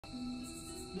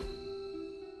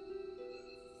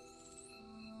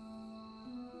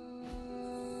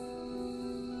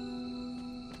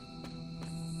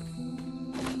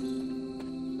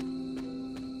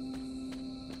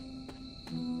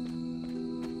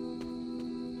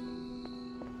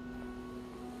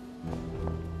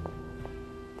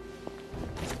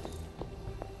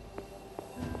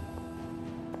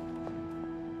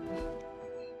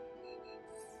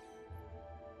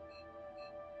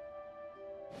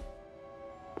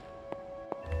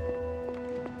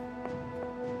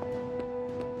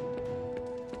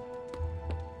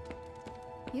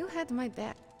You had my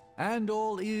back. And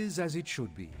all is as it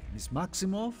should be. Miss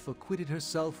Maximoff acquitted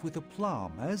herself with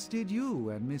aplomb, as did you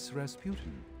and Miss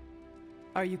Rasputin.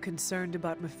 Are you concerned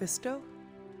about Mephisto?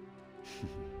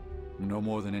 No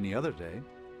more than any other day.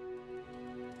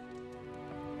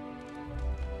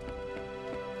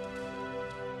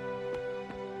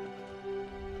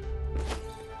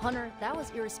 Hunter, that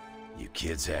was irresponsible. You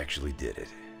kids actually did it.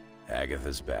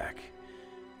 Agatha's back.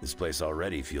 This place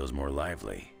already feels more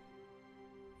lively,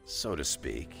 so to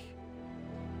speak.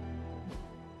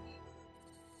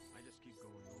 I just keep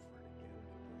going over it again in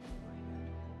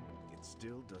my head. It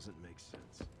still doesn't make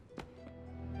sense.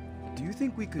 Do you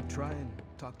think we could try and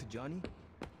talk to Johnny?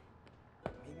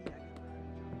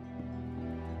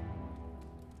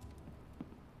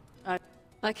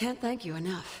 I can't thank you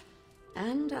enough.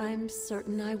 And I'm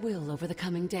certain I will over the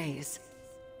coming days.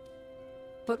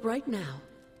 But right now,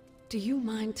 do you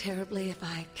mind terribly if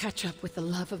I catch up with the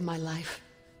love of my life?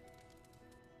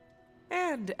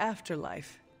 And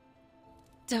afterlife.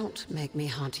 Don't make me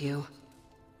haunt you.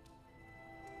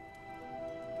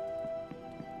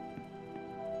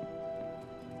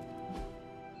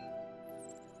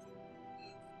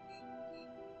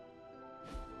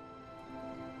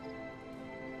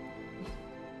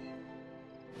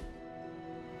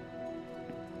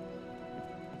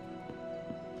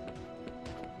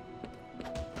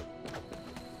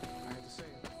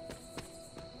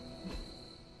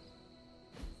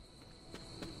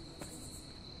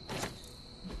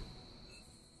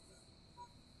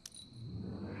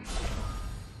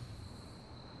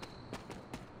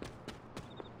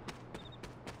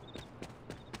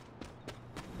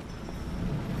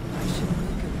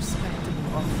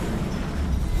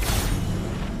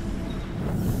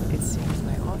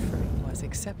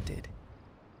 Accepted.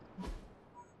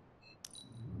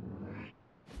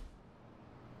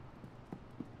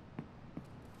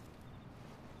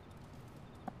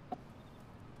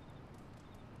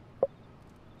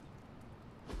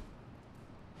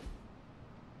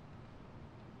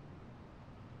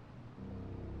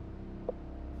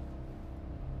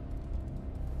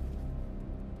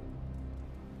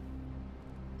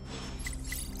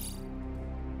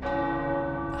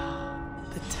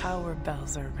 The tower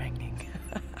bells are ringing.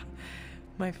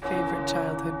 My favorite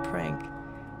childhood prank,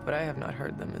 but I have not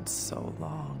heard them in so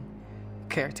long.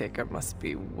 Caretaker must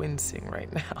be wincing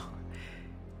right now.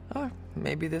 Or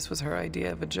maybe this was her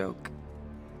idea of a joke.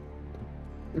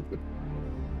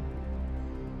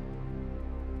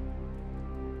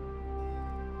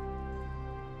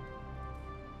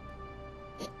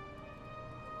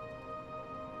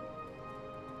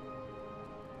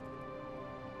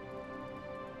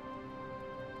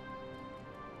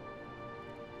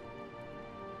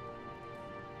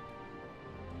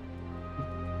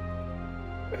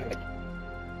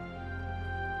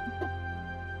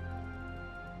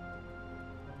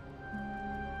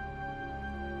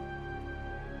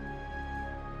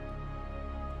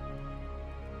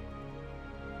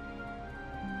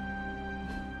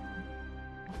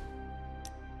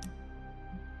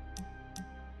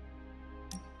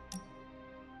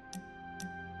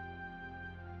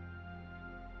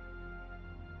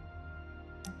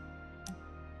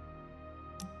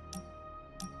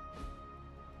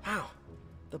 Wow,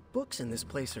 the books in this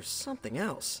place are something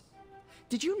else.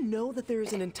 Did you know that there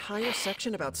is an entire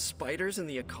section about spiders and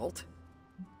the occult?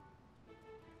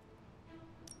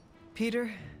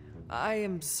 Peter, I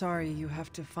am sorry you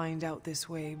have to find out this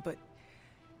way, but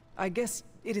I guess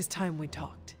it is time we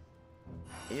talked.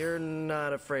 You're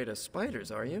not afraid of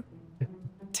spiders, are you?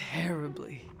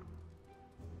 Terribly.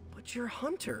 But you're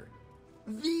Hunter.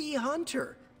 The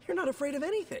Hunter. You're not afraid of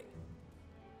anything.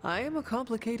 I am a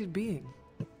complicated being.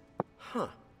 Huh.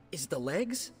 Is it the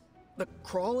legs? The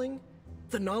crawling?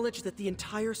 The knowledge that the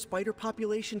entire spider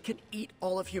population can eat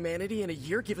all of humanity in a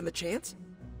year given the chance?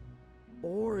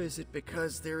 Or is it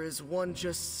because there is one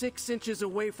just 6 inches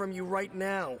away from you right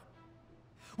now?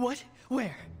 What?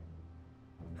 Where?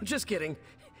 Just kidding.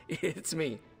 It's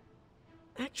me.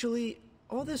 Actually,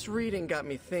 all this reading got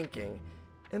me thinking,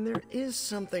 and there is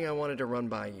something I wanted to run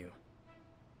by you.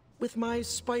 With my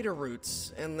spider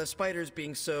roots, and the spiders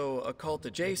being so occult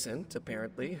adjacent,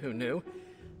 apparently, who knew,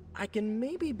 I can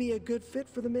maybe be a good fit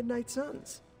for the Midnight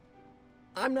Suns.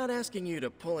 I'm not asking you to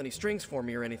pull any strings for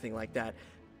me or anything like that.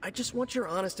 I just want your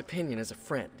honest opinion as a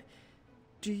friend.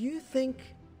 Do you think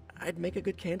I'd make a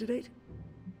good candidate?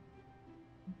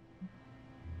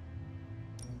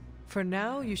 For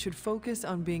now, you should focus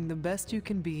on being the best you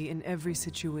can be in every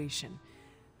situation.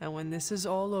 And when this is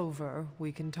all over,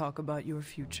 we can talk about your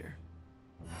future.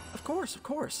 Of course, of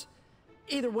course.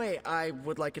 Either way, I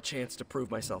would like a chance to prove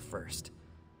myself first.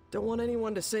 Don't want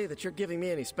anyone to say that you're giving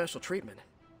me any special treatment.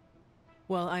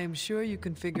 Well, I am sure you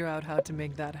can figure out how to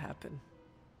make that happen.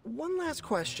 One last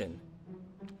question.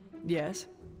 Yes?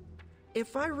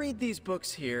 If I read these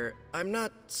books here, I'm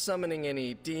not summoning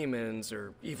any demons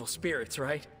or evil spirits,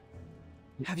 right?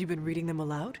 Have you been reading them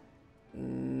aloud?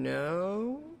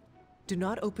 No? Do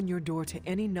not open your door to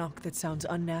any knock that sounds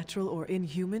unnatural or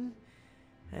inhuman,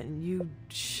 and you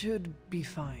should be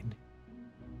fine.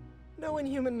 No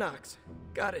inhuman knocks.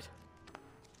 Got it.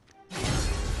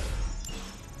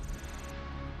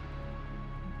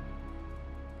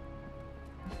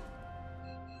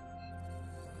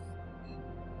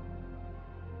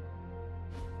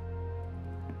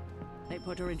 They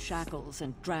put her in shackles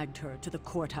and dragged her to the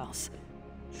courthouse.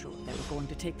 Sure, they were going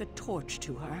to take the torch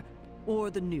to her,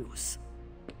 or the news.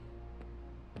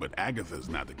 But Agatha's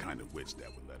not the kind of witch that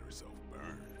would let herself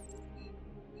burn.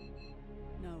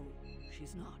 No,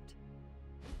 she's not.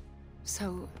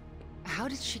 So, how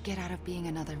did she get out of being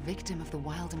another victim of the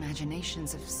wild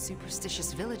imaginations of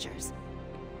superstitious villagers?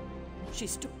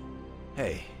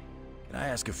 Hey, can I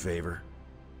ask a favor?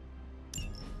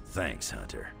 Thanks,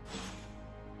 Hunter.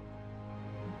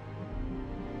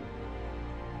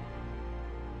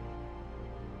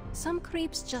 Some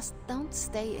creeps just don't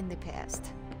stay in the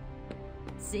past.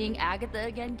 Seeing Agatha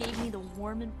again gave me the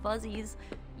warm and fuzzies,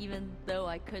 even though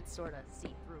I could sort of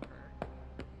see through her.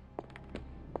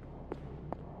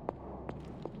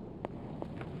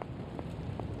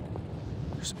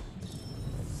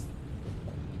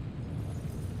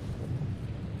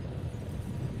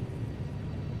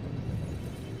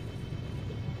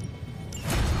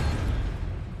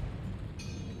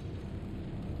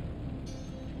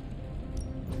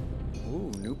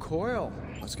 Ooh, new coil.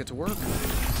 Let's get to work.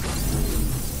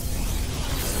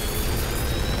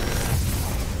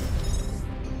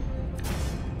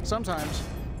 Sometimes,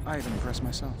 I even impress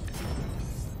myself.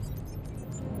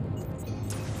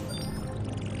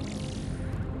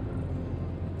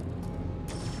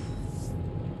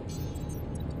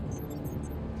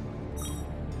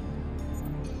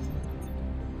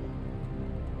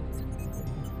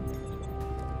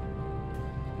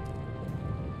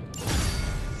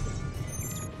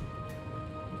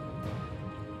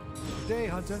 Good day,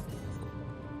 Hunter.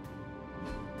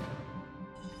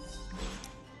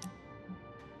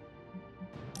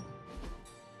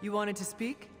 You wanted to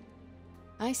speak?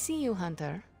 I see you,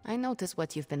 Hunter. I notice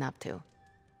what you've been up to.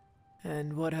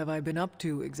 And what have I been up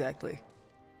to, exactly?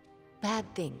 Bad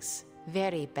things.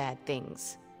 Very bad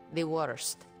things. The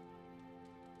worst.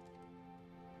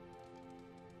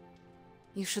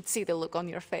 You should see the look on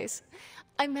your face.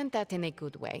 I meant that in a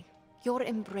good way. You're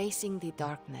embracing the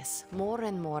darkness more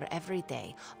and more every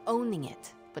day, owning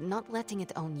it, but not letting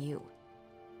it own you.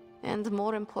 And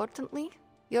more importantly,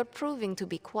 you're proving to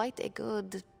be quite a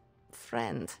good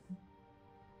friend.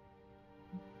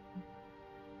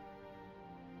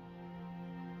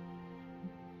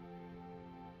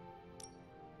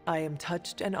 I am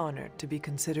touched and honored to be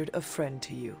considered a friend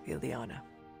to you, Ileana.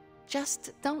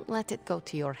 Just don't let it go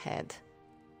to your head.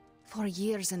 For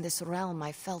years in this realm,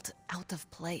 I felt out of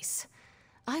place.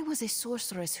 I was a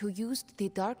sorceress who used the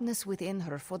darkness within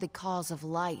her for the cause of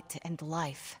light and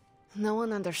life. No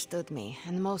one understood me,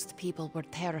 and most people were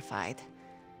terrified.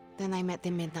 Then I met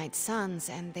the Midnight Suns,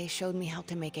 and they showed me how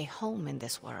to make a home in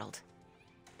this world.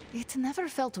 It never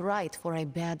felt right for a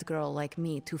bad girl like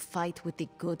me to fight with the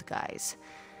good guys.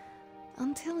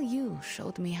 Until you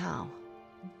showed me how.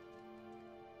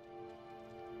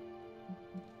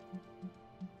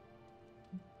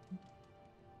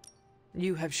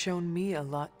 You have shown me a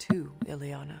lot too,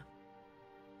 Ileana.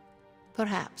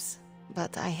 Perhaps,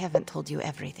 but I haven't told you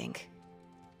everything.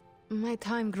 My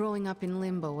time growing up in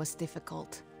Limbo was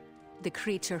difficult. The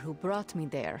creature who brought me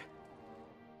there.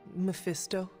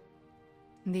 Mephisto?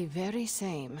 The very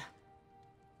same.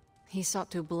 He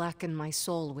sought to blacken my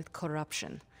soul with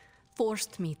corruption.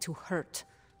 Forced me to hurt.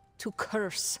 To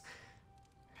curse.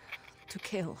 To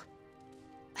kill.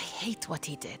 I hate what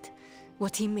he did.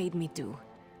 What he made me do.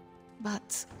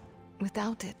 But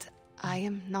without it, I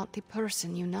am not the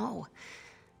person you know.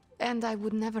 And I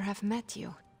would never have met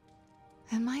you.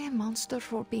 Am I a monster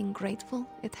for being grateful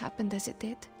it happened as it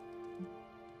did?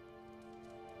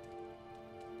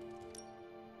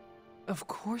 Of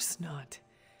course not.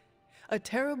 A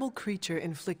terrible creature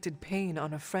inflicted pain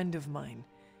on a friend of mine.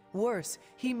 Worse,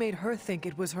 he made her think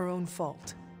it was her own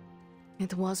fault.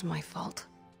 It was my fault.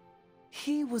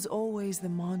 He was always the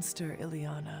monster,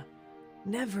 Ileana.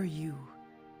 Never you.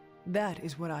 That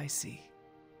is what I see.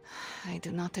 I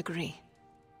do not agree.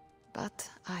 But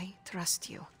I trust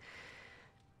you.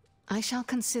 I shall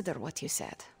consider what you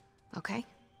said, okay?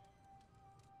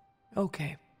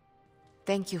 Okay.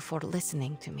 Thank you for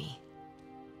listening to me,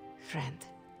 friend.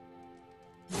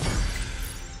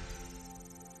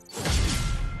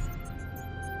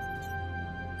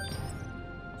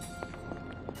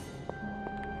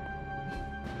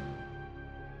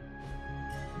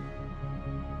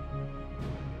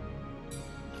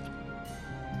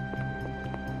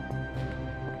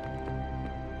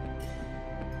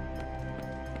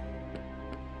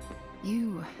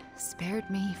 You spared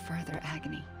me further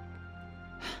agony.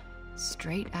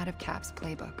 Straight out of Cap's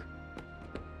playbook.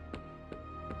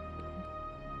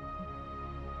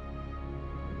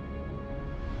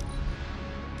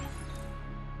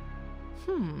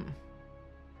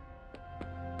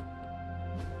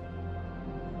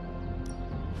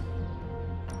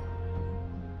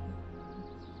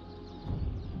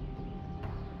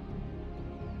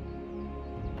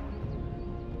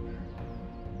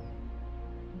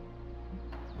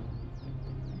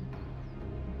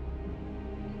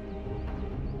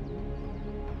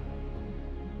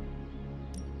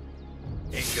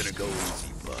 Ain't gonna go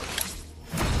easy, bub.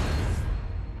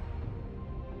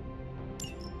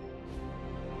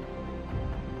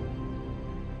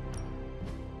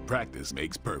 Practice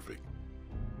makes perfect.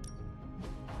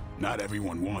 Not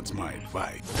everyone wants my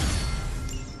advice.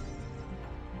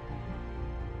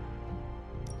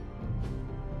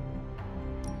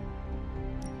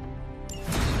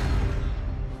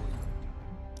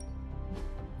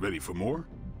 Ready for more?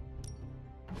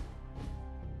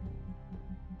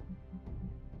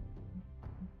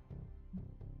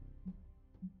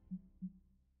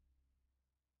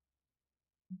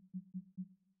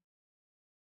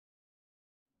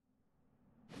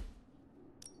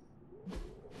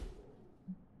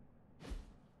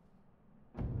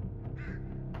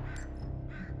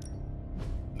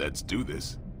 Let's do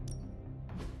this.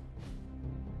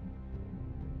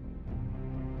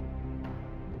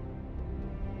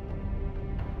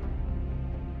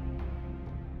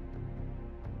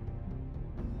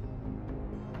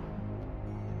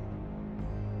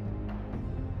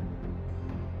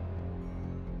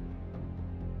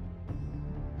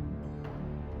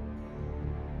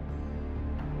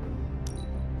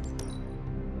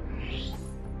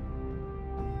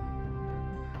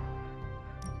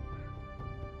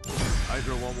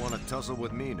 Hydra won't want to tussle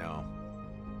with me now.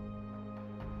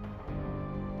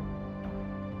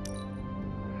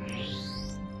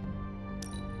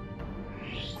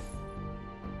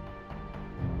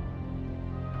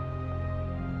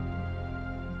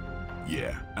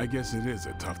 Yeah, I guess it is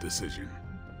a tough decision.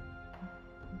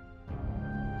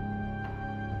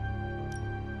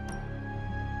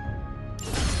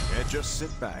 Can't just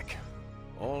sit back.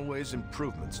 Always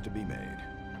improvements to be made.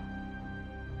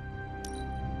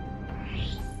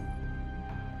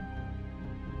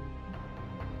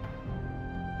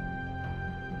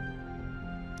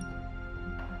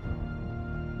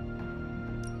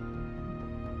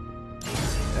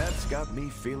 That's got me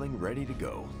feeling ready to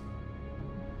go.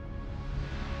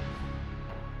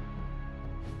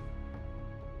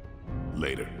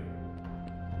 Later.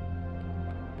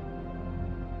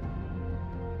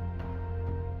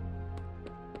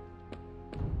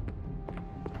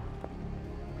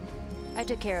 I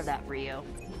took care of that for you.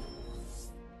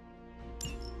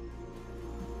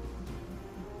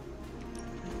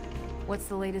 What's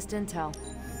the latest intel?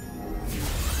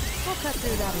 We'll cut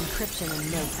through that encryption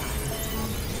in no time.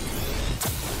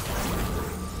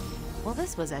 Well,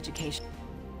 this was education.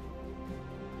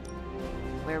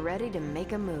 We're ready to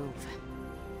make a move.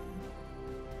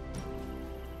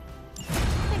 I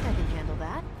think I can handle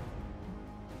that.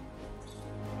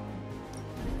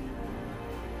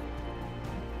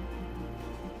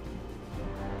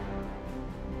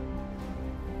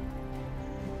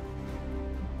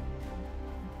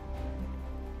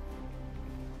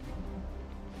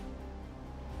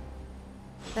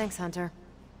 Thanks, Hunter.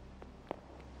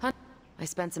 I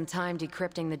spent some time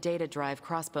decrypting the data drive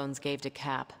Crossbones gave to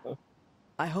Cap.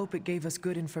 I hope it gave us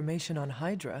good information on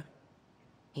Hydra.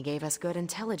 He gave us good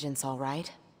intelligence, all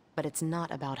right. But it's not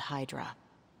about Hydra.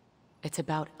 It's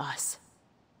about us.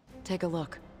 Take a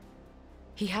look.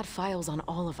 He had files on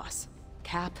all of us.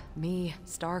 Cap, me,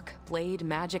 Stark, Blade,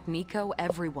 Magic, Nico,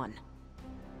 everyone.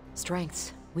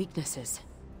 Strengths, weaknesses.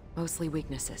 Mostly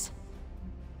weaknesses.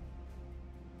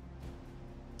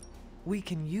 We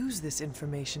can use this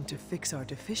information to fix our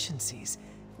deficiencies.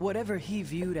 Whatever he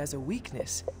viewed as a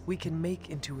weakness, we can make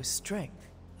into a strength.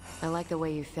 I like the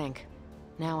way you think.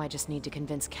 Now I just need to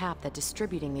convince Cap that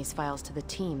distributing these files to the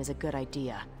team is a good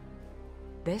idea.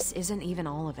 This isn't even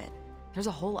all of it. There's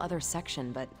a whole other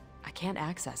section, but I can't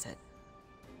access it.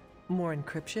 More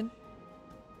encryption?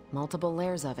 Multiple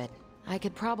layers of it. I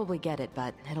could probably get it,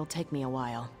 but it'll take me a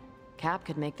while. Cap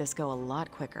could make this go a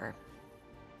lot quicker.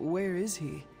 Where is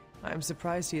he? I'm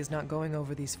surprised he is not going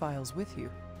over these files with you.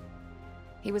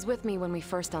 He was with me when we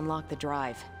first unlocked the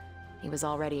drive. He was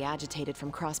already agitated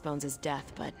from Crossbones'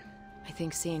 death, but I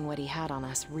think seeing what he had on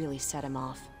us really set him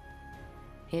off.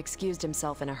 He excused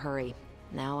himself in a hurry.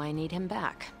 Now I need him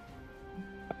back.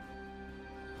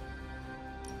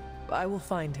 I will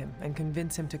find him and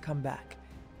convince him to come back.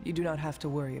 You do not have to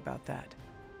worry about that.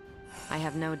 I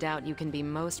have no doubt you can be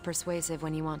most persuasive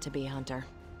when you want to be, Hunter.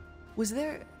 Was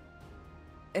there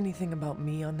anything about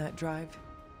me on that drive?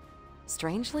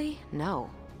 Strangely, no.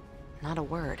 Not a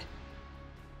word.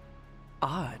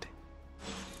 Odd.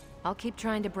 I'll keep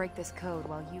trying to break this code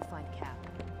while you find Cap.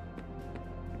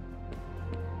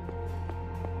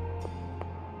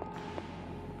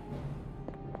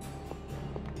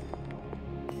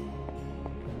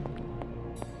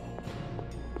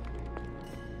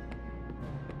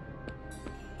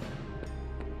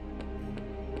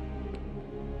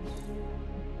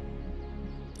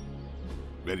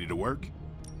 Ready to work?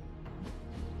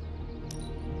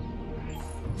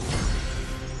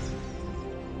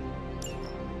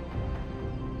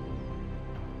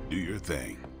 Do your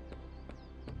thing.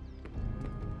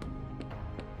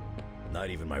 Not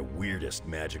even my weirdest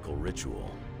magical ritual.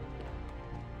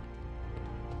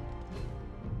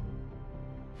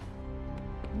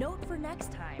 Note for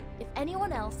next time, if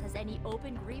anyone else has any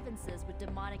open grievances with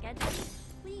demonic entities,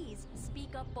 please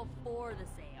speak up before the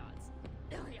seance.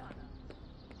 Ilyana.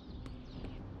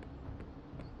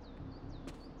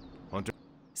 Hunter?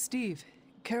 Steve,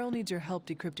 Carol needs your help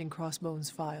decrypting Crossbones'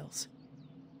 files.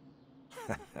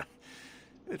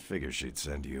 It figures she'd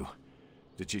send you.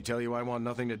 Did she tell you I want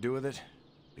nothing to do with it?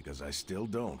 Because I still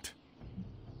don't.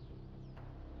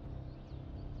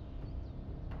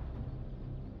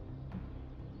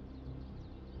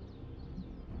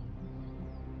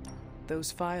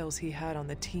 Those files he had on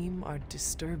the team are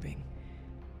disturbing.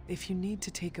 If you need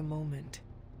to take a moment...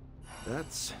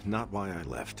 That's not why I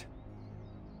left.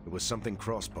 It was something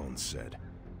Crossbones said.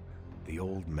 The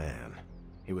old man.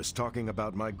 He was talking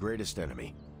about my greatest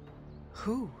enemy.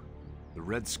 Who? The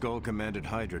Red Skull commanded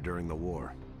Hydra during the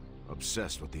war.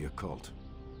 Obsessed with the occult.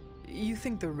 You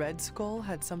think the Red Skull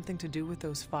had something to do with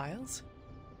those files?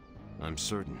 I'm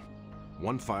certain.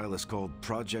 One file is called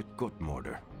Project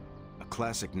Gutmorder, a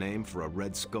classic name for a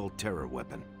Red Skull terror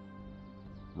weapon.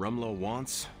 Rumlow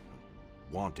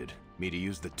wanted me to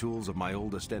use the tools of my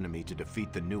oldest enemy to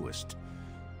defeat the newest.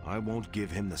 I won't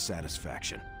give him the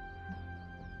satisfaction.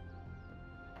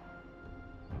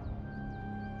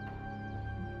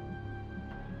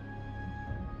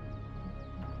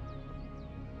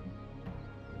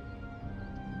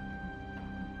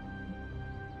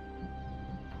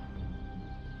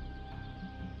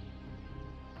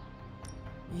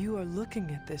 You are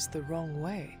looking at this the wrong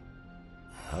way.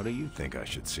 How do you think I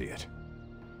should see it?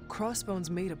 Crossbones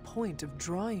made a point of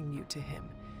drawing you to him.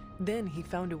 Then he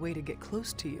found a way to get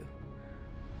close to you.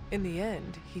 In the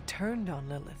end, he turned on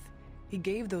Lilith. He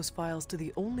gave those files to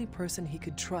the only person he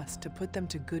could trust to put them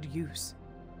to good use.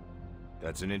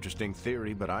 That's an interesting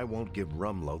theory, but I won't give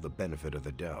Rumlow the benefit of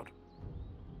the doubt.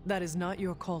 That is not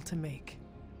your call to make.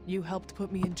 You helped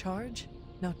put me in charge.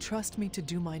 Now trust me to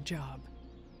do my job.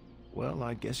 Well,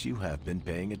 I guess you have been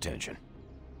paying attention.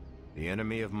 The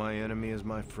enemy of my enemy is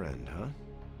my friend,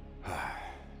 huh?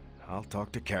 I'll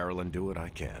talk to Carol and do what I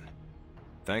can.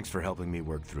 Thanks for helping me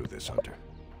work through this, Hunter.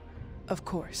 Of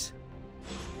course.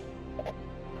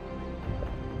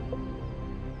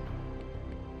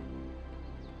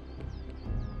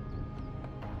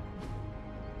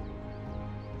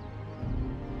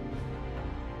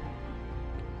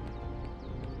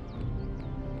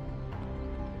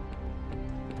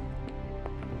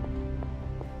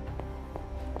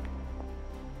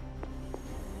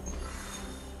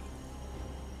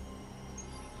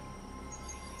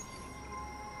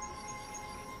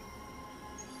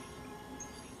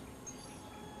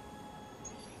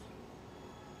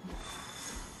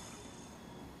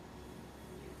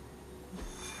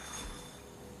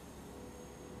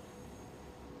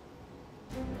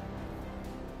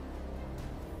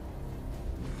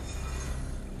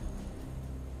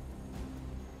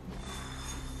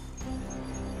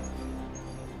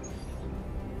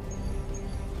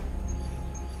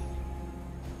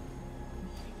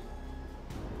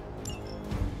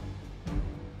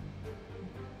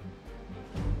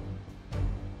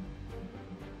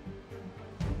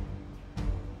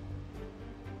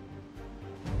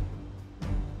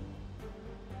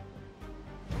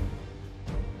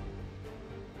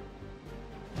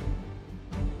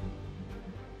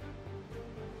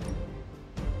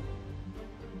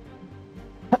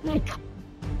 Show them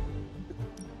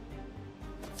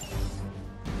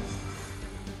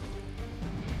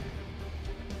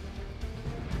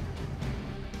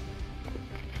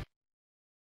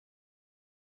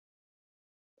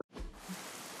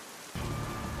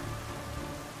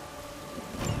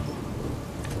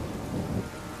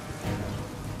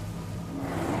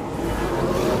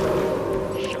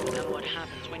what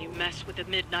happens when you mess with the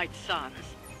Midnight Suns.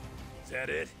 Is that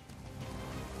it?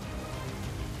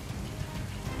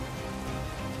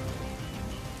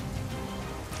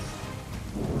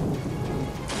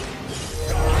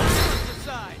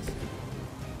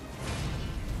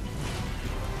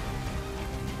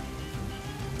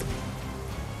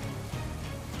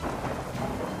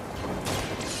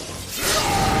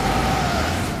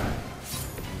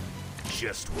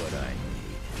 Just what I need.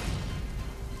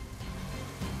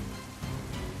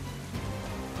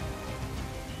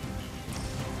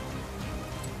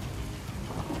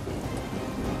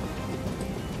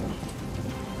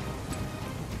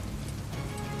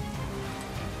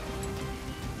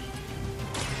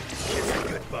 It's a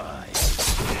goodbye.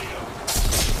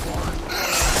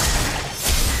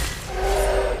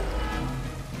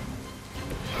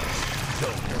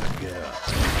 Don't ever get up.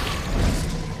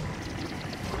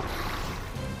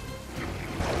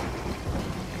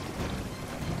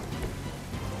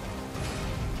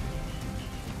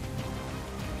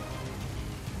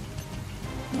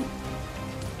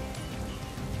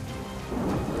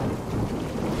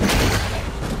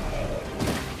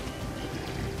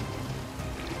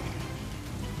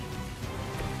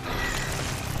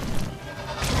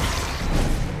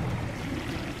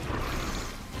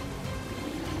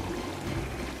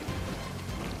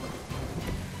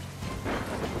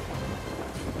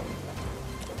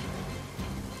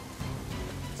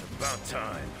 About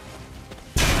time.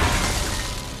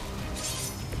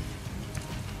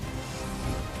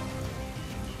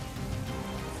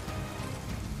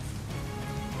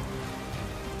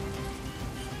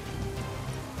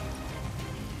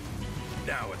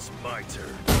 Now it's my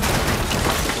turn.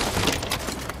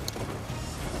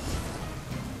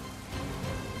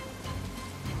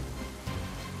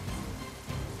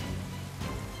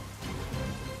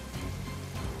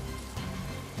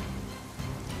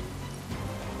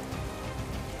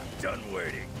 Done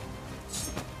waiting.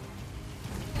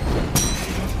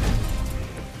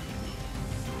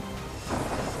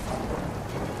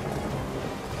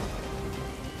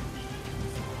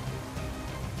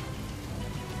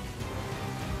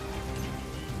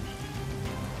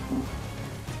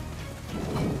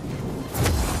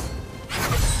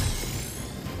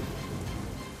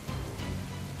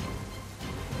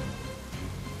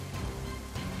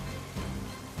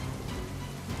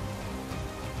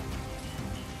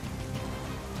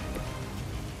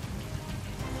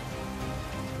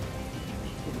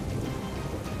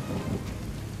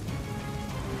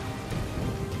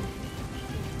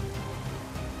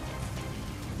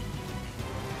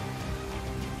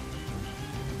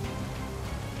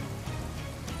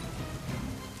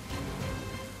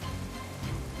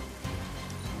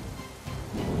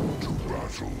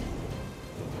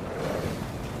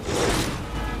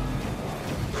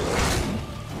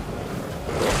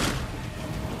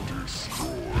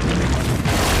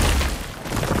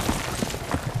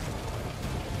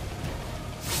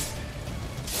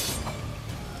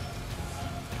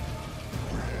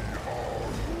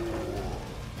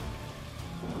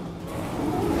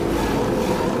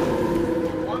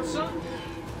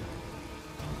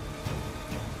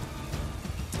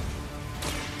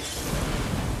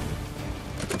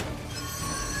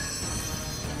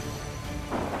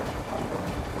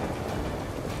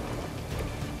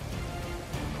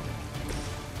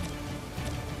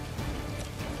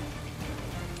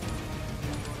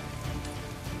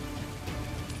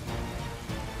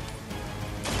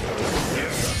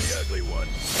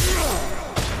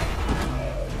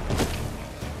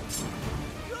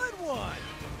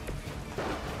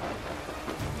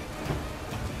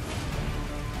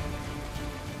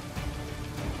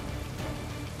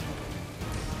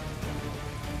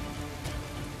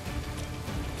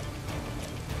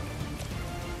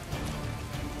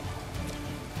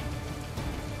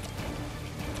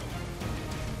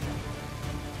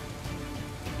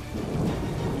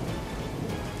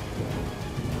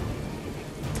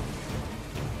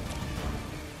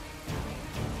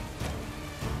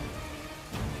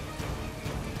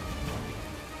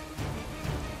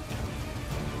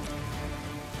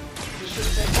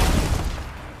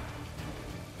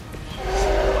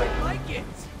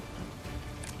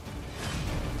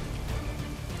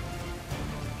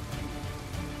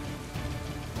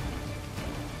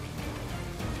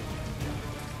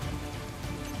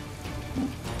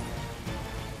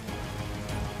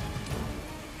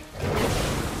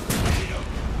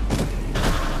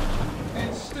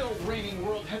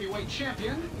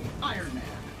 champion, Iron Man.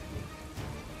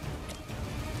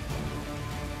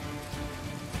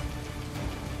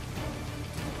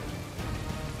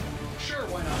 Sure,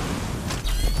 why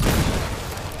not?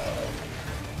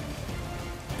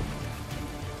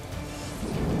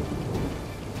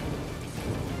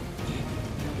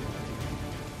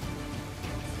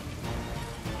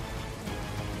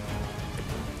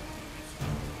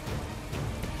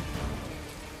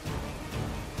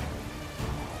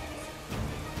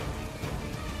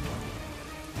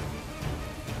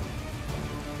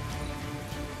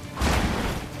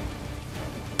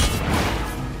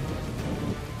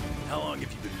 How long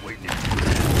have you been waiting to do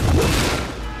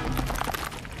that?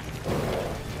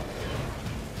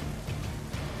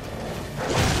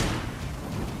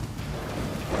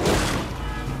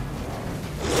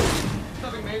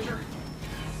 Nothing major.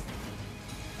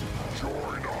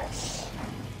 Join us.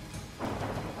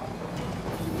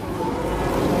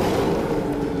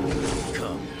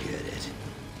 Come get it.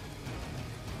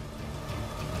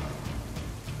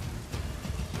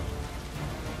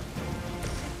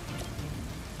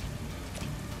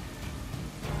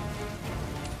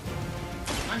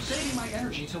 I'm saving my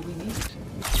energy till we need it.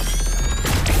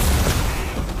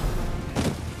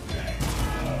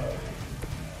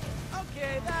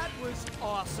 Okay, that was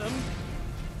awesome.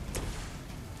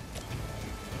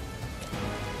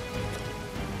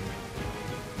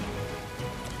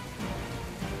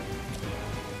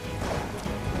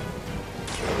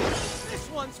 This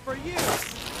one's for you.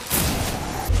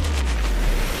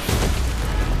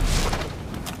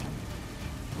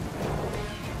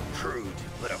 Crude,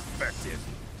 but effective.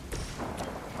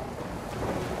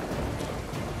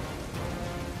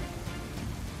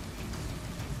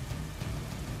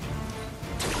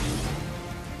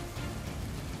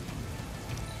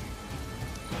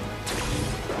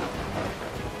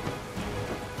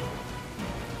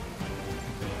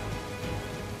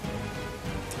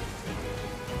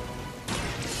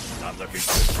 Not looking good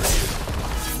for you.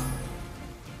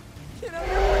 You know,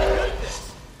 you're pretty good at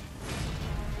this.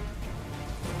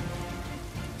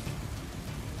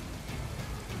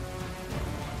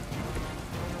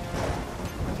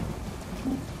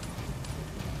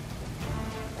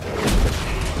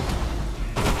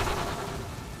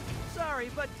 Sorry,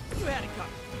 but you had it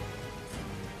coming.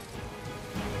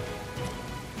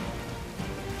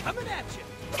 Coming at you.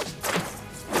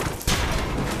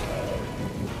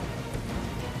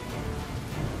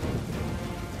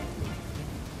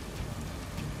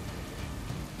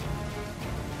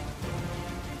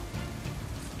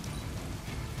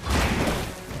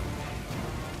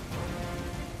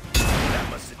 That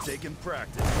must have taken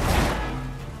practice.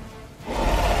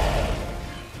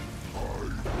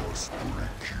 I must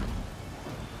break you.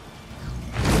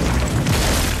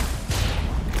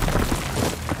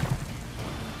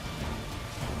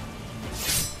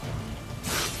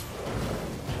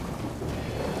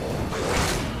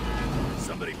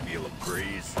 Somebody feel a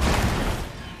breeze?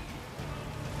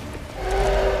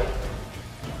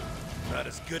 Not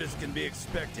as good as can be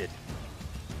expected.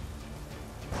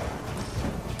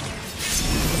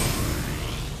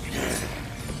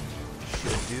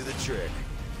 Should do the trick.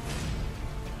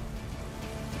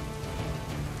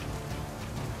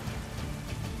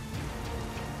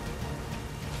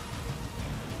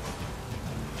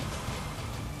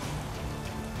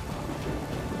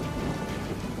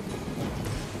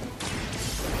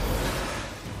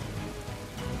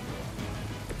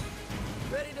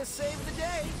 Ready to save the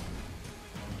day.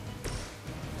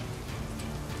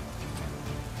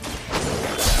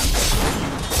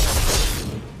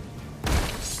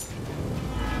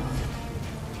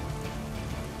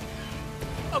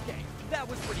 Okay, that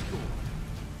was pretty cool.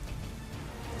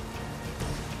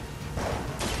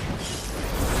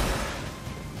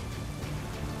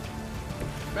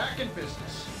 Back in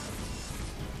business.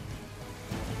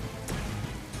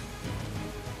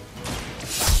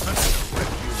 I'm gonna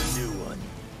rip you a new one.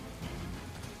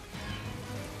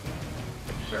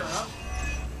 Fair enough.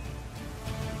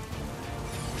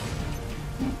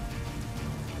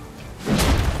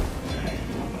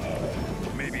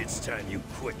 Maybe it's time you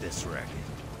quit this racket.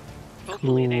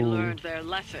 Hopefully they Cool. learned their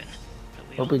lesson. but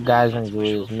we Hope all you know guys that's enjoy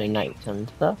this wishful midnight and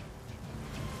stuff.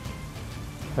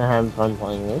 I'm having fun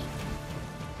playing this.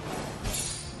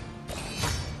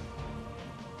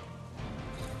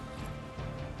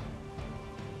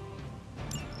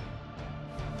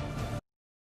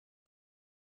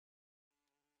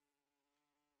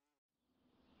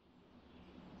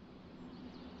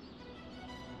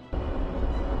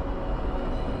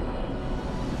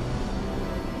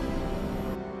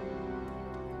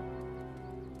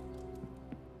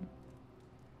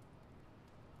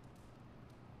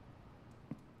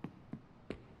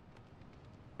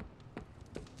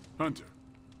 Hunter.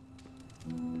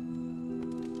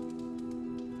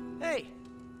 Hey!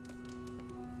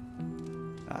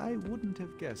 I wouldn't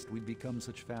have guessed we'd become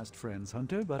such fast friends,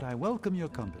 Hunter, but I welcome your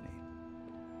company.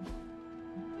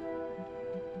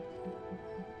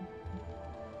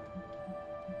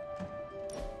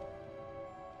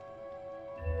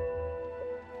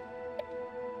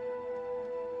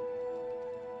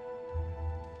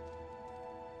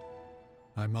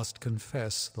 I must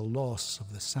confess the loss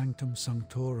of the Sanctum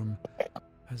Sanctorum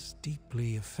has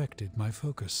deeply affected my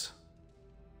focus.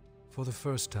 For the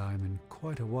first time in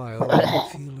quite a while, I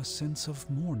feel a sense of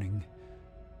mourning.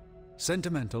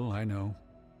 Sentimental, I know,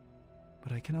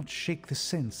 but I cannot shake the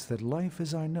sense that life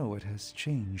as I know it has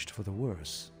changed for the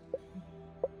worse.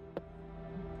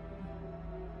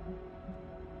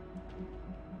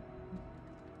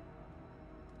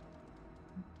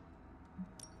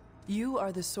 You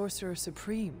are the Sorcerer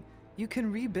Supreme. You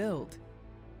can rebuild.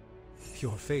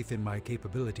 Your faith in my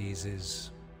capabilities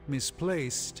is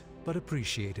misplaced, but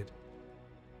appreciated.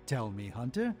 Tell me,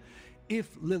 Hunter,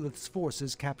 if Lilith's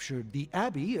forces captured the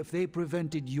Abbey, if they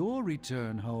prevented your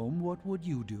return home, what would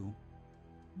you do?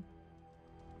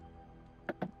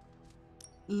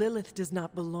 Lilith does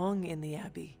not belong in the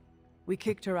Abbey. We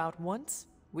kicked her out once,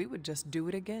 we would just do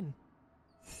it again.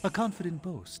 A confident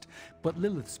boast, but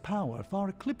Lilith's power far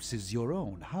eclipses your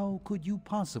own. How could you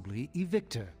possibly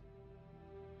evict her?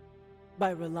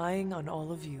 By relying on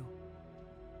all of you.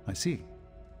 I see.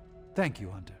 Thank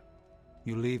you, Hunter.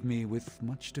 You leave me with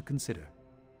much to consider.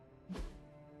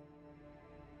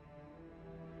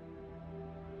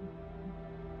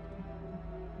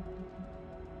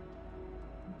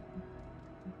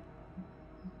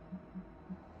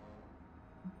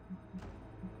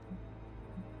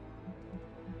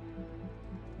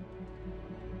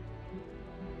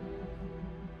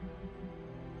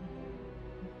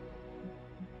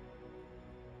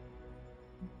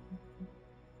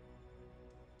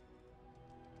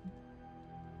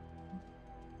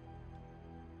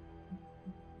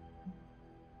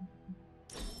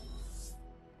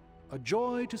 A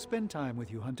joy to spend time with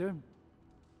you, Hunter.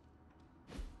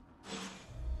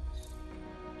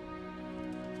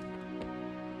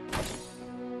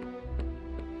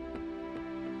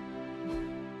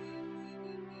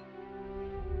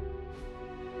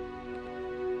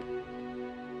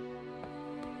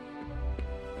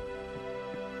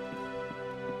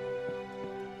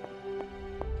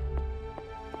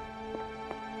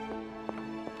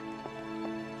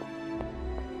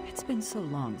 It's been so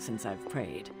long since I've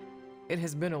prayed. It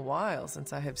has been a while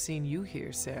since I have seen you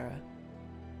here, Sarah.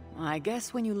 I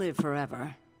guess when you live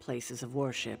forever, places of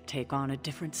worship take on a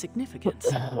different significance.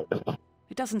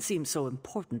 It doesn't seem so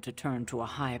important to turn to a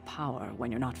high power when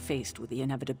you're not faced with the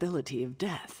inevitability of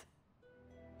death.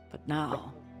 But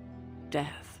now,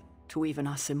 death, to even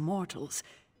us immortals,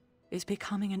 is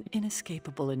becoming an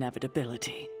inescapable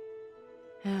inevitability.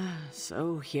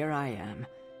 So here I am,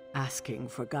 asking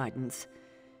for guidance.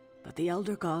 But the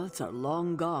Elder Gods are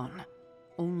long gone.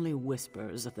 Only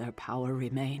whispers of their power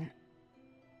remain.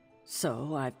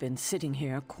 So I've been sitting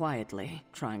here quietly,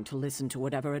 trying to listen to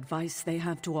whatever advice they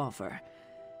have to offer,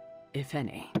 if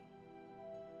any.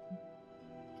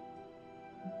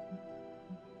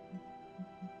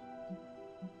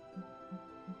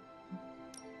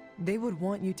 They would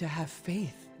want you to have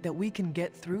faith that we can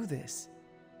get through this.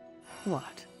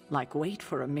 What? Like wait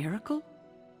for a miracle?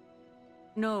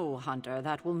 No, Hunter,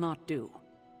 that will not do.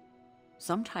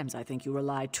 Sometimes I think you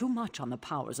rely too much on the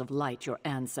powers of light your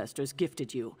ancestors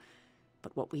gifted you.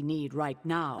 But what we need right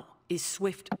now is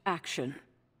swift action.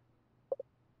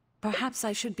 Perhaps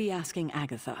I should be asking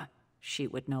Agatha. She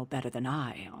would know better than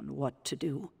I on what to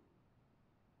do.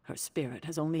 Her spirit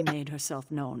has only made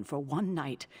herself known for one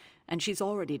night, and she's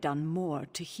already done more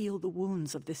to heal the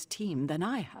wounds of this team than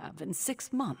I have in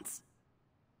 6 months.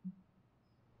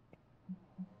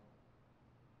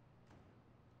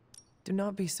 Do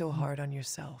not be so hard on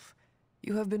yourself.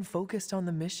 You have been focused on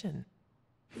the mission.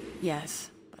 Yes,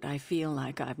 but I feel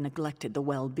like I've neglected the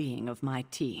well-being of my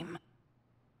team.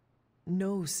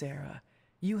 No, Sarah.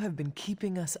 You have been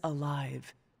keeping us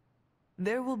alive.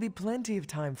 There will be plenty of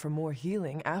time for more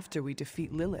healing after we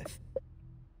defeat Lilith.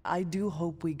 I do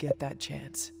hope we get that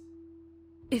chance.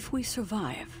 If we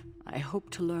survive, I hope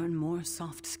to learn more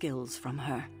soft skills from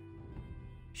her.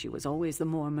 She was always the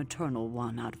more maternal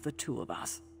one out of the two of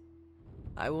us.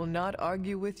 I will not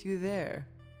argue with you there.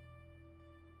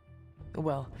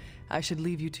 Well, I should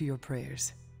leave you to your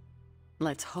prayers.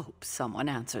 Let's hope someone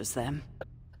answers them.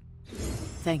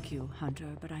 Thank you, Hunter,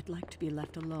 but I'd like to be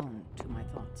left alone to my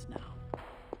thoughts now.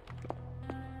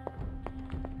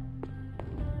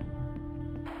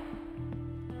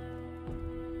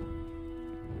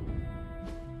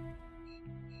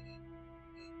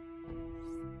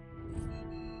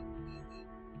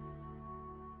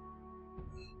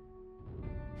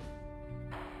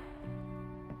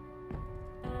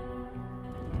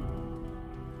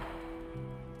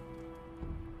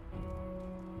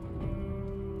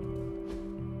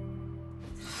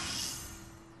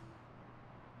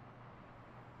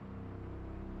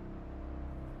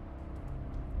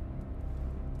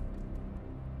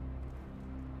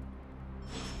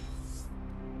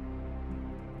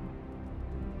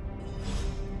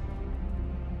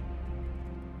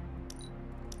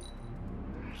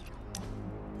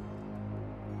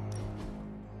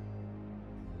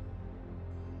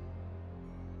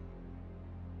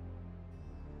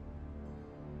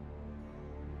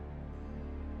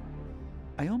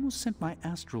 I almost sent my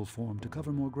astral form to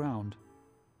cover more ground.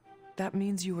 That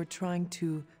means you were trying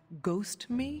to ghost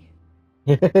me?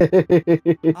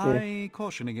 I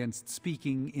caution against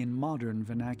speaking in modern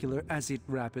vernacular as it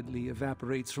rapidly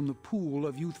evaporates from the pool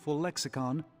of youthful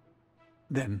lexicon.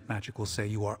 Then magic will say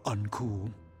you are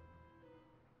uncool.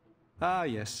 Ah,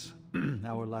 yes.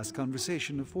 Our last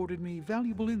conversation afforded me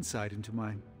valuable insight into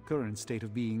my current state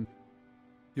of being.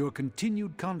 Your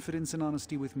continued confidence and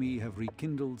honesty with me have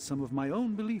rekindled some of my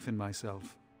own belief in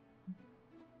myself.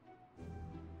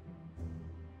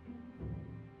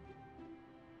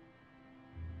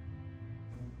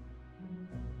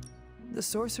 The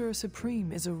Sorcerer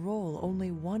Supreme is a role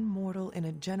only one mortal in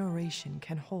a generation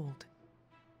can hold.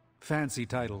 Fancy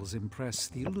titles impress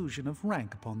the illusion of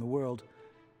rank upon the world,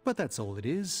 but that's all it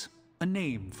is. A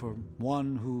name for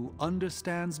one who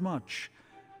understands much,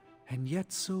 and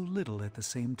yet so little at the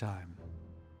same time.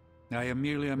 I am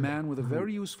merely a man with a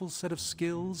very useful set of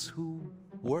skills who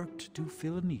worked to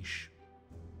fill a niche.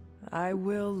 I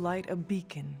will light a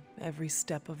beacon every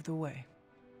step of the way.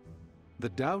 The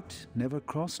doubt never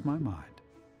crossed my mind.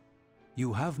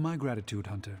 You have my gratitude,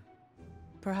 Hunter.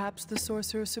 Perhaps the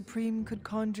Sorcerer Supreme could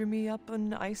conjure me up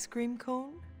an ice cream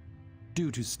cone?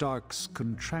 Due to Stark's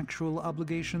contractual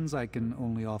obligations, I can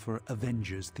only offer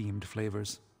Avengers-themed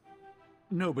flavors.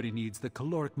 Nobody needs the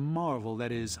caloric marvel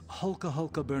that is Hulka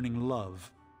Hulka burning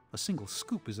love. A single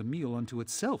scoop is a meal unto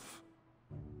itself.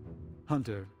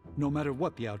 Hunter, no matter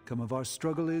what the outcome of our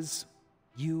struggle is,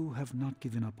 you have not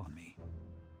given up on me.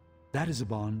 That is a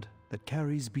bond that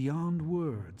carries beyond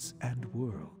words and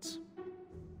worlds.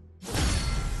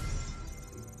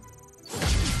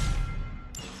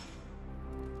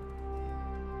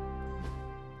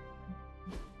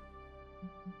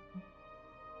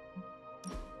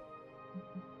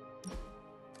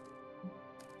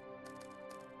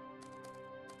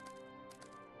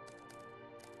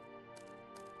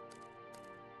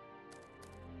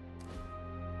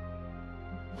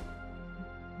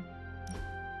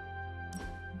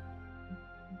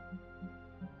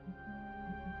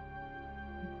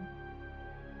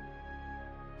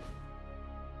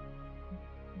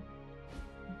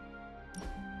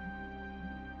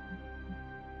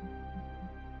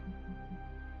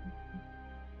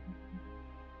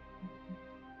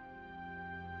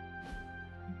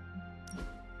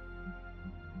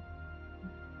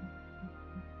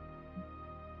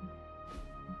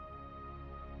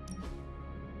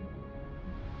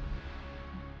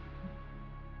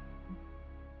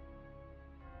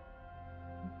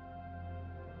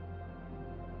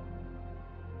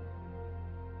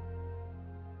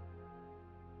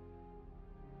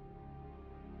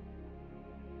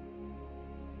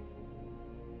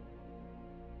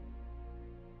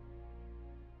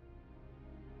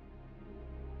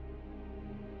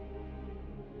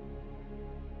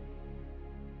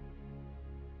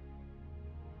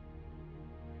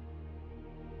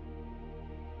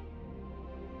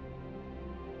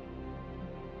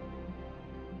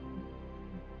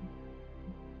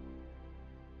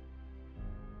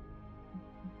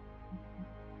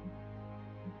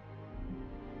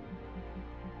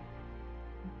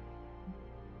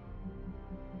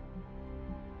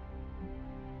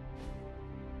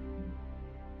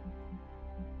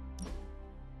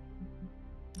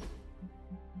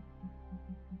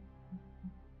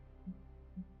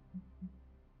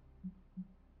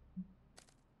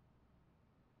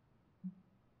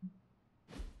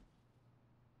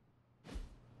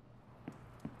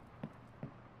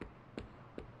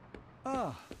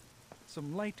 Ah,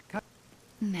 some light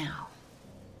Now.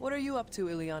 What are you up to,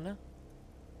 Ileana?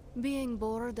 Being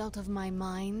bored out of my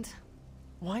mind.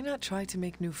 Why not try to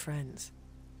make new friends?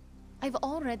 I've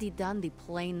already done the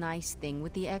play nice thing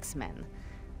with the X-Men.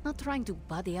 Not trying to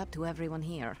buddy up to everyone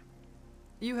here.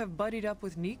 You have buddied up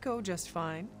with Nico just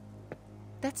fine.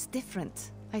 That's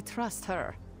different. I trust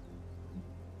her.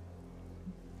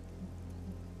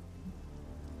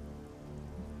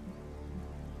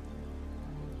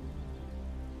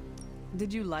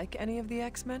 Did you like any of the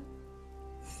X-Men?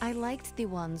 I liked the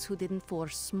ones who didn't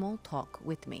force small talk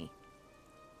with me.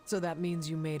 So that means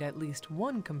you made at least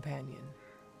one companion.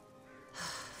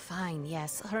 Fine,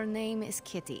 yes. Her name is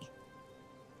Kitty.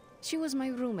 She was my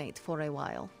roommate for a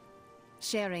while.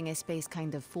 Sharing a space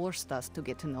kind of forced us to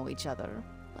get to know each other,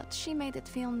 but she made it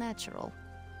feel natural.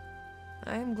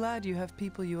 I am glad you have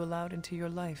people you allowed into your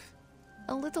life.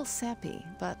 A little sappy,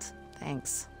 but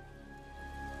thanks.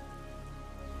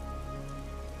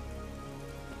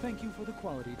 Thank you for the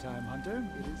quality time, Hunter.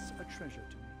 It is a treasure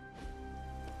to me.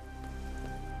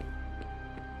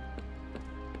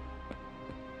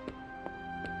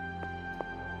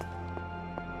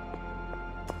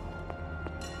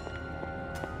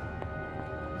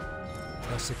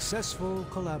 successful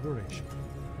collaboration.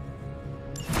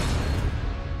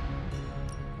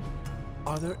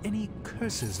 Are there any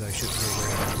curses I should be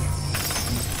aware of?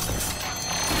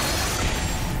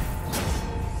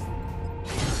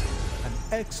 An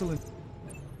excellent...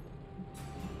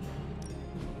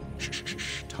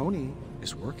 Shh. Tony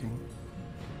is working.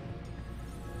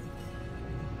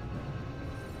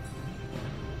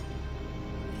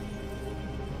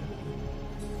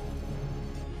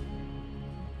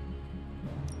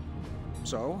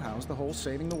 So, how's the whole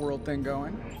saving the world thing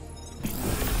going?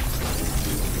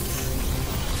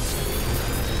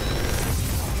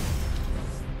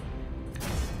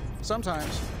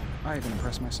 Sometimes, I even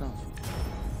impress myself.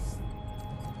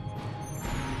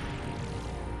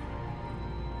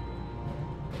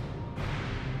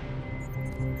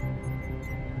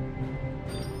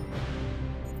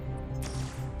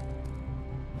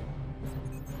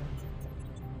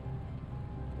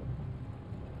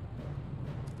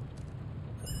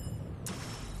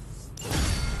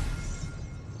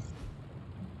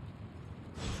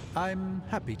 I'm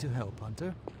happy to help,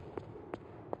 Hunter.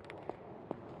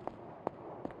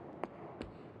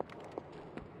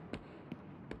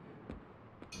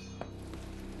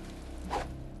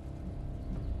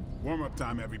 Warm-up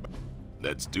time, everybody.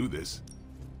 Let's do this.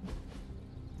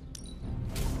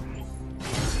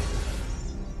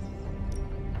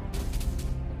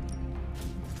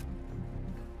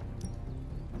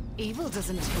 Evil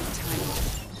doesn't take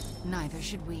time. Neither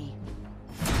should we.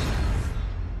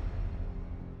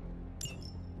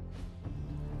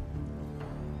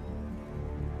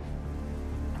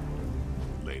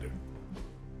 Later.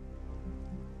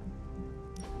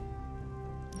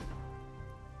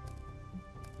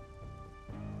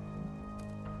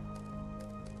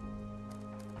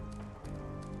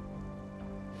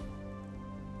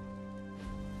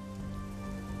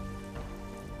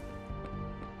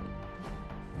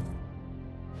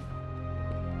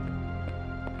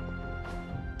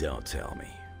 Don't tell me.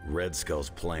 Red Skull's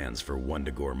plans for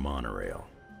Wundagore monorail.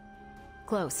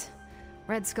 Close.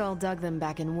 Red Skull dug them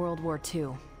back in World War II,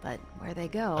 but where they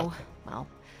go, well,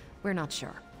 we're not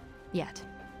sure. Yet.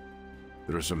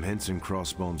 There are some hints in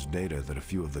Crossbone's data that a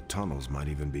few of the tunnels might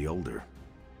even be older.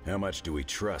 How much do we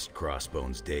trust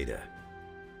Crossbone's data?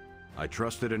 I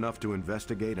trust it enough to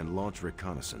investigate and launch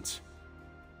reconnaissance.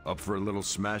 Up for a little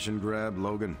smash and grab,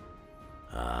 Logan?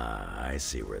 Ah, I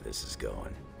see where this is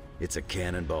going. It's a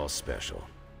cannonball special.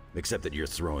 Except that you're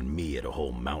throwing me at a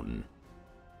whole mountain.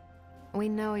 We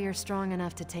know you're strong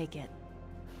enough to take it.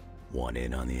 Want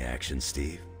in on the action,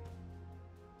 Steve?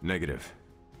 Negative.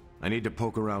 I need to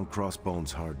poke around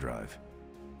Crossbone's hard drive.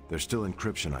 There's still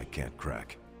encryption I can't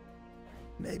crack.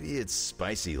 Maybe it's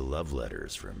spicy love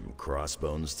letters from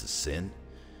Crossbones to Sin?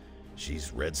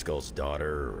 She's Red Skull's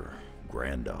daughter or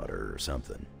granddaughter or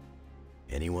something.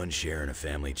 Anyone sharing a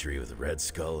family tree with Red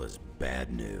Skull is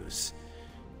bad news.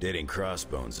 Dating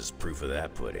Crossbones is proof of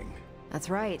that pudding. That's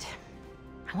right.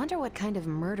 I wonder what kind of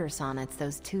murder sonnets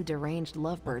those two deranged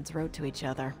lovebirds wrote to each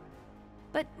other.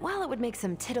 But while it would make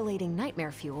some titillating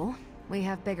nightmare fuel, we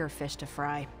have bigger fish to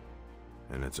fry.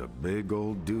 And it's a big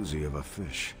old doozy of a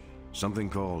fish. Something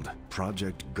called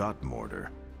Project Gottmorder.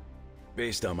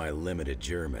 Based on my limited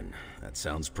German, that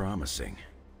sounds promising.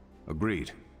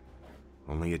 Agreed.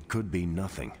 Only it could be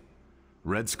nothing.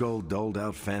 Red Skull doled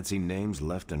out fancy names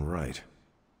left and right.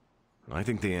 I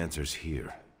think the answer's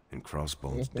here, in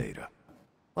Crossbone's data.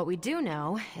 What we do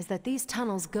know is that these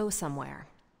tunnels go somewhere.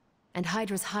 And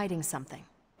Hydra's hiding something.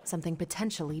 Something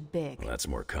potentially big. Well, that's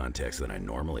more context than I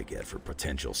normally get for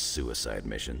potential suicide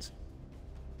missions.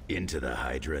 Into the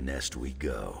Hydra nest we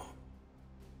go.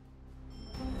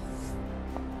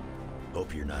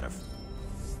 Hope you're not afraid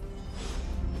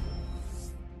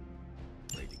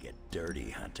to get dirty,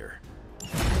 Hunter.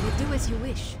 I will do as you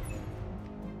wish.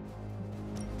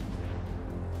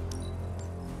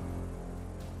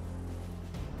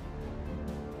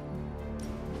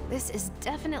 This is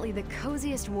definitely the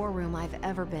coziest war room I've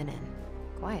ever been in.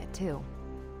 Quiet, too.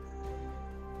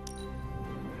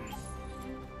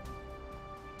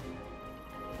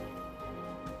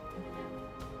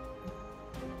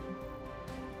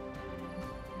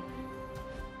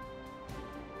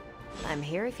 I'm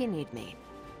here if you need me.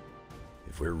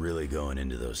 If we're really going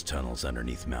into those tunnels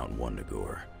underneath Mount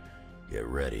Wundagore, get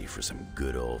ready for some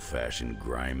good old-fashioned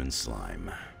grime and slime.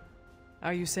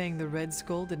 Are you saying the Red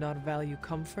Skull did not value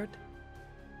comfort?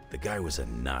 The guy was a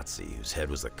Nazi whose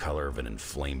head was the color of an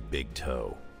inflamed big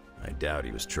toe. I doubt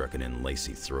he was trucking in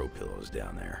lacy throw pillows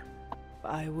down there.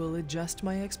 I will adjust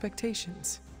my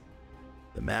expectations.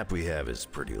 The map we have is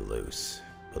pretty loose,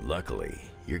 but luckily,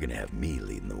 you're gonna have me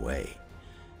leading the way.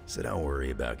 So don't worry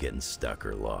about getting stuck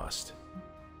or lost.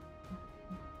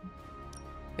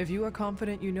 If you are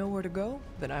confident you know where to go,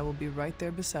 then I will be right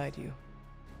there beside you.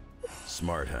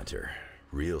 Smart, Hunter.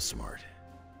 Real smart.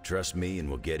 Trust me and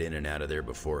we'll get in and out of there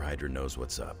before Hydra knows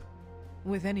what's up.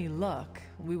 With any luck,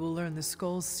 we will learn the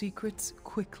Skull's secrets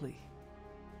quickly.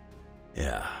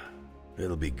 Yeah.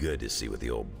 It'll be good to see what the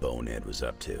old bonehead was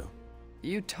up to.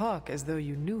 You talk as though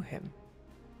you knew him.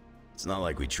 It's not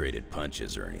like we traded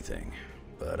punches or anything,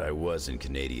 but I was in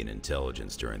Canadian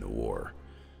intelligence during the war.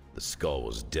 The Skull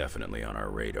was definitely on our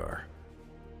radar.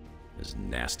 As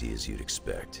nasty as you'd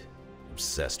expect.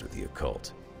 Obsessed with the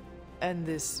occult. And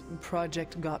this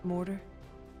Project Gottmortar?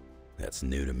 That's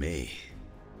new to me.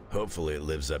 Hopefully it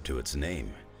lives up to its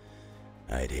name.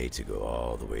 I'd hate to go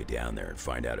all the way down there and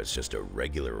find out it's just a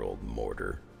regular old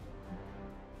mortar.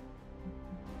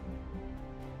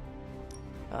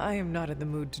 I am not in the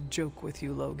mood to joke with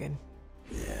you, Logan.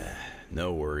 Yeah,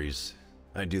 no worries.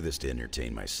 I do this to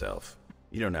entertain myself.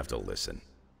 You don't have to listen.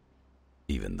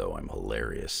 Even though I'm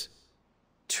hilarious.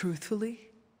 Truthfully,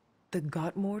 the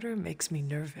Gottmortar makes me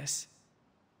nervous.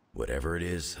 Whatever it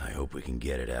is, I hope we can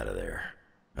get it out of there.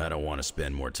 I don't want to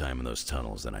spend more time in those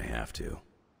tunnels than I have to.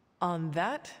 On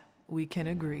that, we can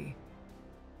agree.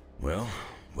 Well,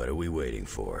 what are we waiting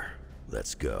for?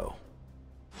 Let's go.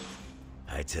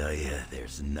 I tell you,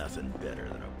 there's nothing better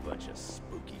than a bunch of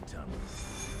spooky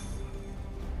tunnels.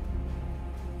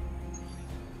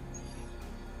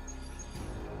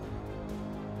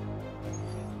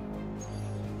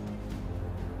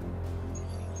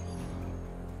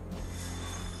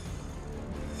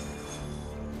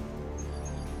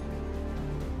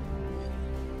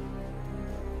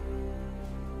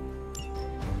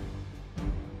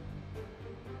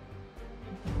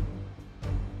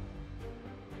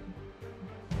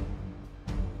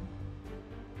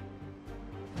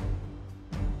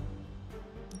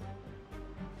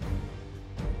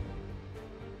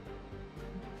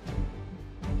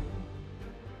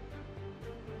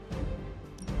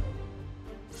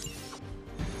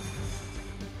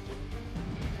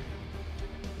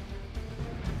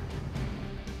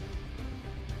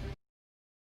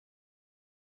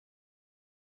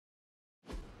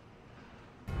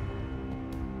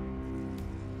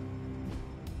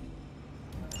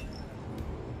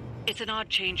 It's an odd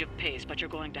change of pace, but you're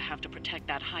going to have to protect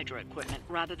that Hydra equipment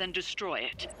rather than destroy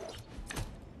it.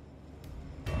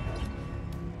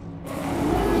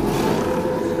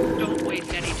 Don't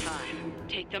waste any time.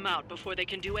 Take them out before they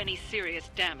can do any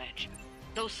serious damage.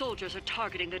 Those soldiers are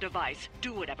targeting the device.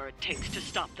 Do whatever it takes to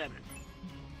stop them.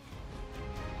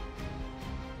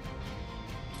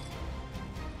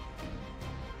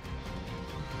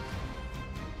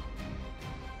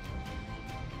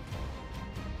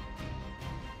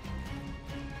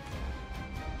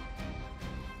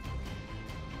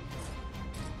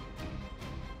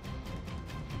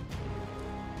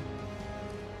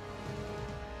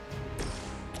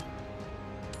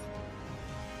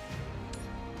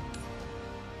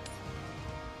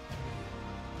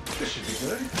 This should be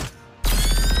good.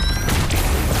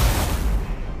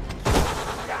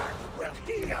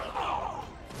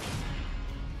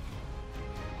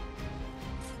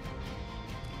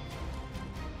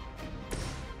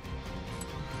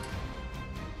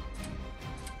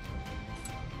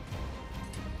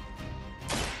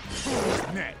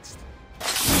 Next.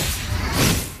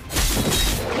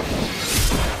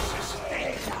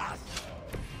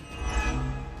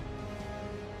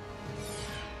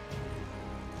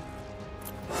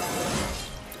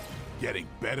 Getting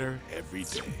better every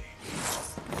day.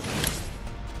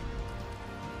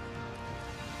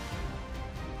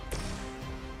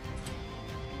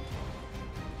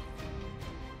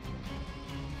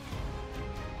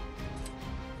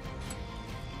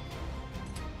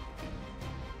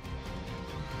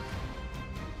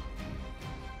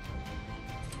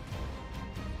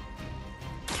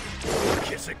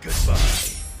 Kiss it goodbye.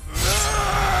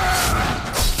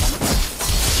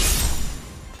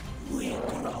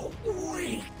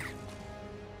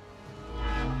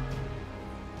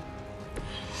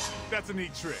 That's a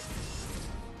neat trick.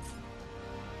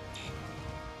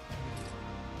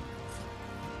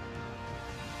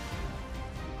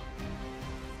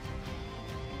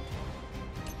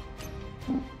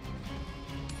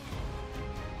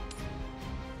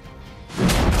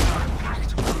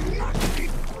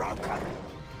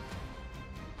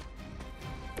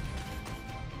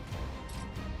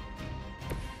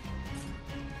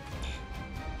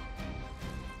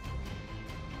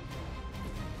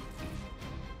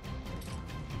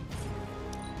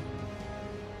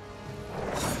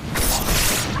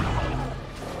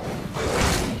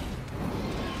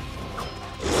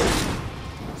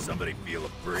 Somebody feel a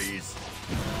breeze?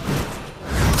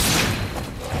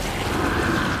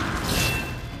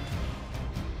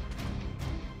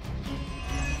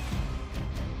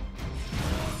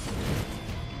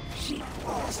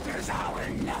 Trust is our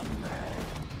number.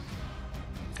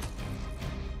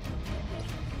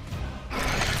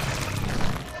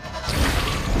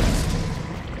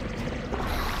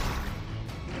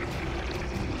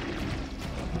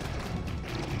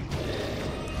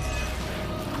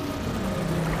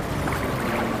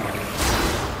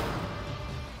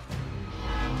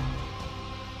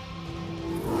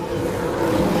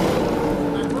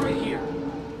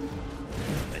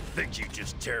 You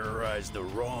just terrorized the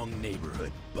wrong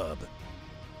neighborhood, bub.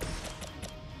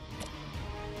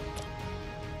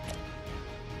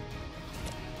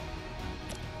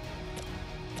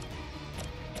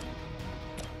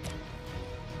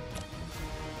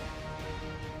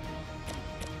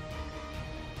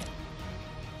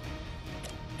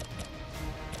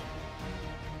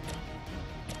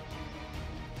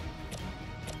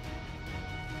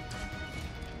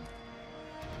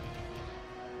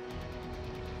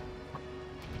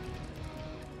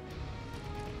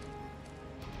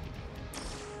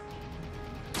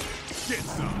 Get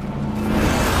some.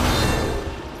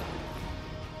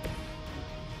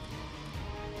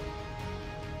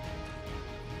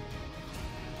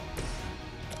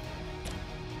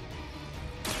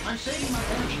 I'm saving my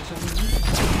energy till we need it.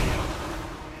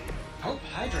 Hope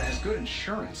Hydra has good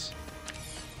insurance.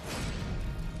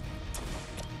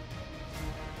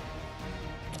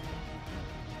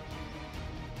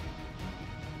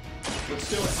 Let's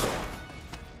do it.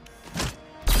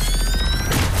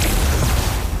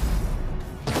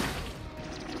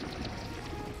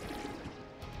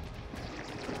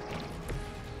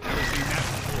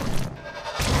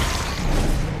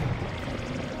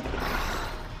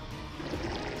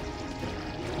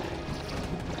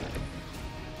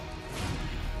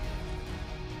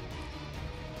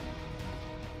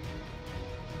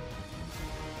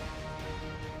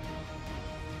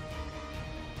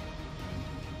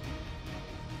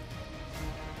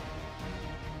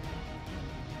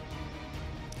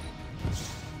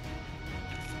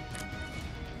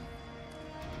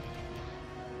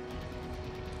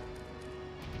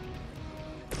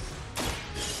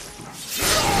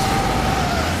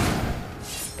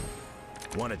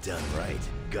 Want it done right,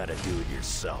 gotta do it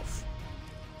yourself.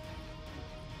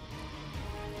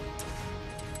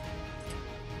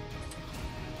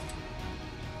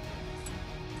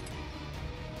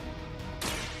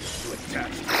 You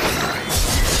attached to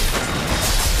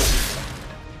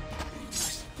We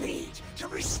must feed to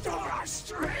restore our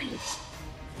strength.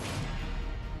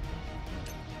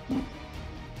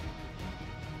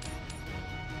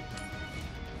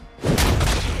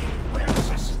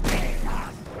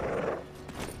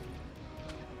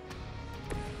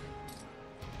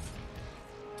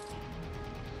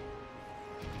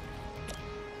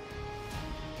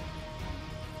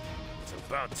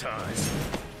 About time.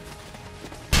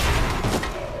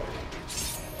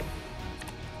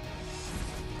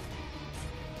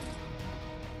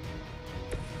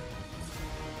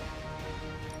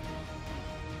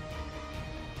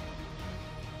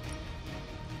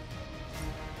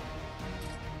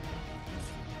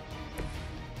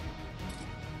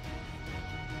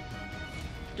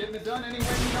 Getting it done any way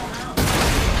you know how.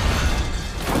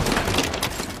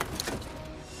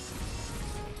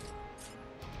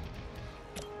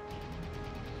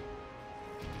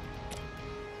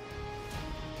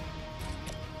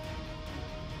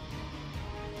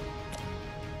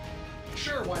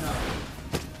 Sure, why not?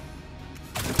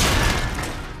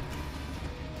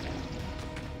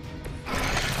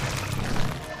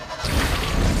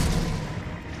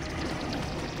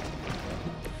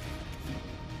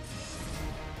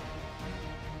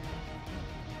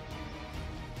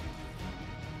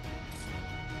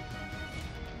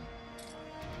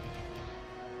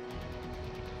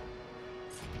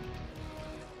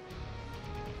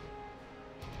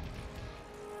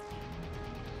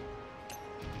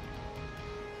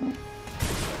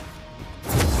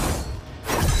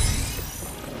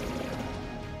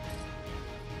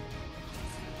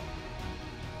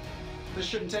 This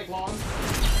shouldn't take long.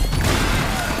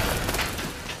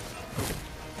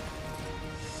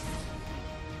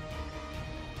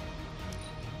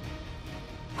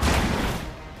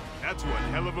 That's one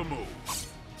hell of a move.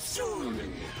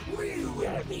 Soon we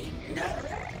will be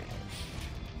nourished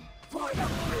for the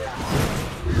blood.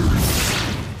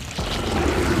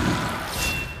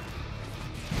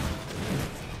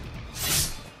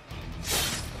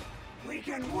 We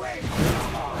can wait no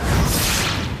more.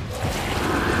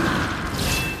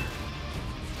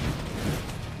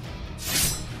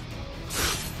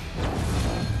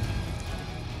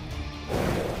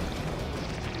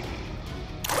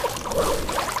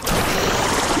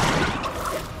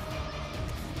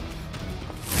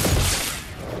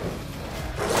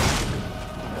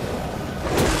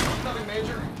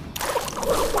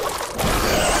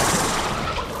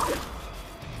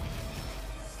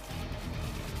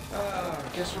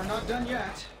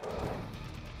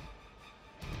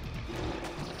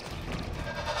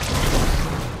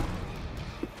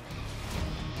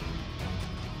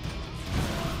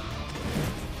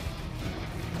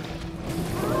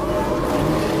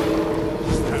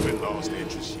 Haven't lost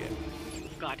interest yet.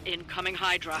 Got incoming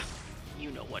Hydra.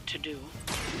 You know what to do.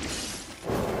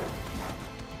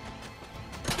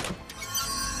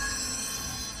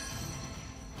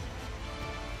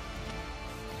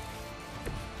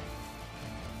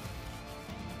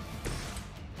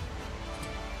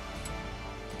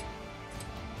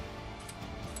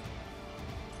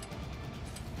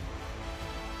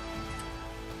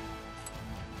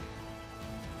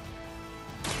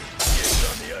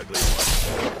 The ugly one.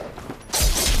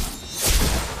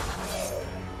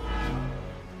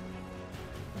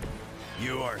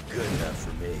 You aren't good enough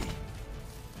for me.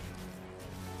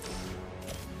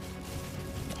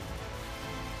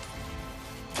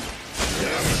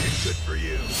 Nothing good for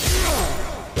you.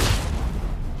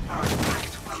 Our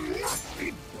pact will not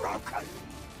be broken.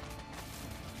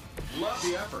 Love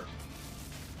the effort.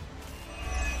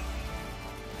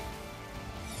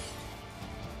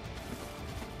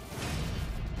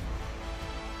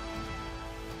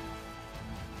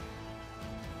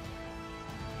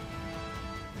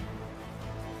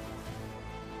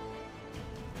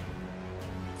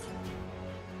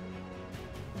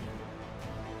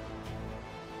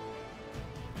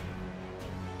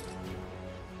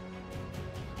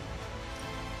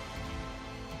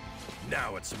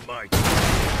 Now it's my turn.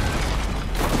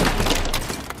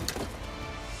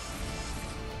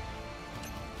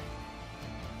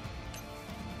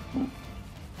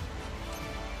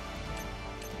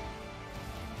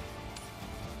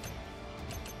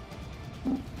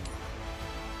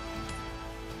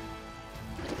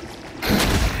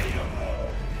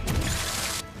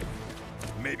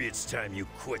 Maybe it's time you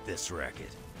quit this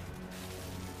racket.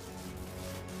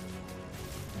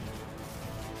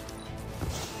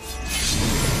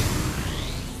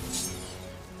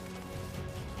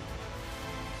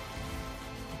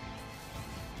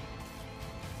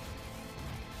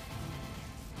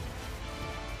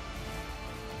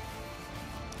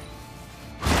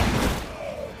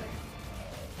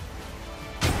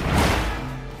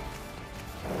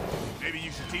 Maybe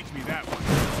you should teach me that one.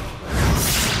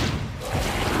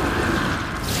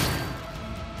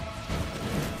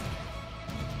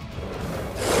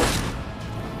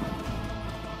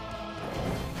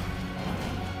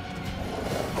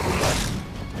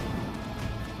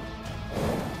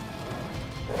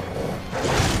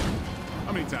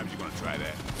 How many times you gonna try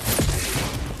that?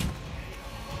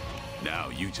 Now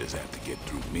you just have to get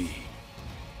through me.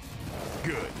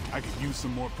 Good. I could use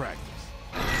some more practice.